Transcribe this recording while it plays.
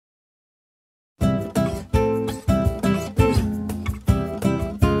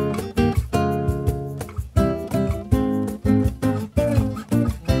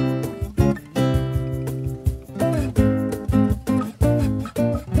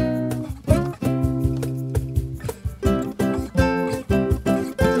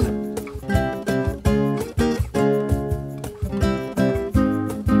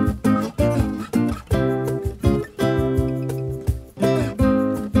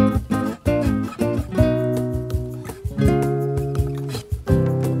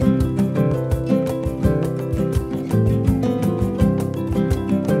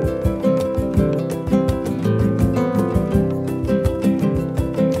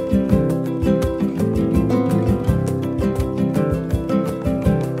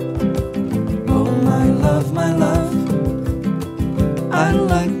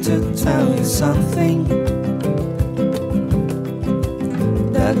something,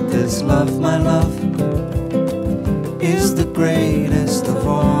 that this love, my love, is the greatest of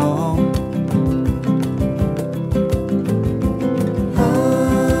all.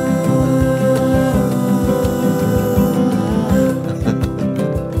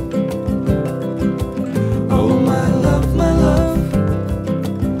 Oh my love,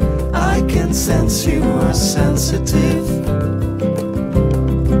 I can sense you are sensitive,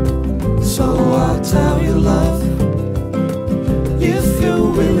 so I'll tell you love, if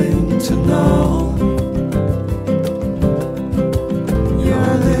you're willing to know.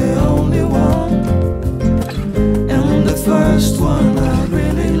 You're the only one, and the first one I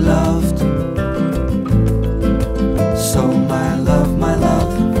really loved. So my love,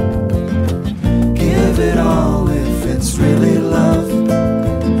 give it all if it's really love,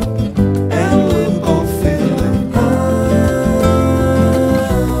 and we'll both feel it.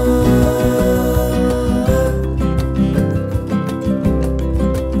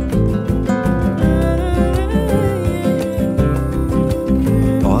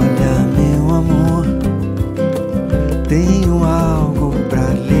 Olha, meu amor, tenho algo pra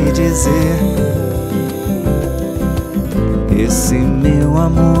lhe dizer. Esse meu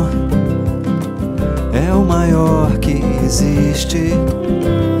amor é o maior que existe.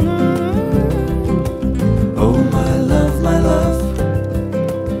 Oh my love,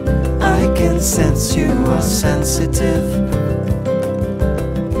 I can sense you are sensitive,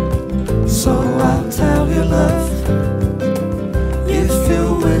 so I'll tell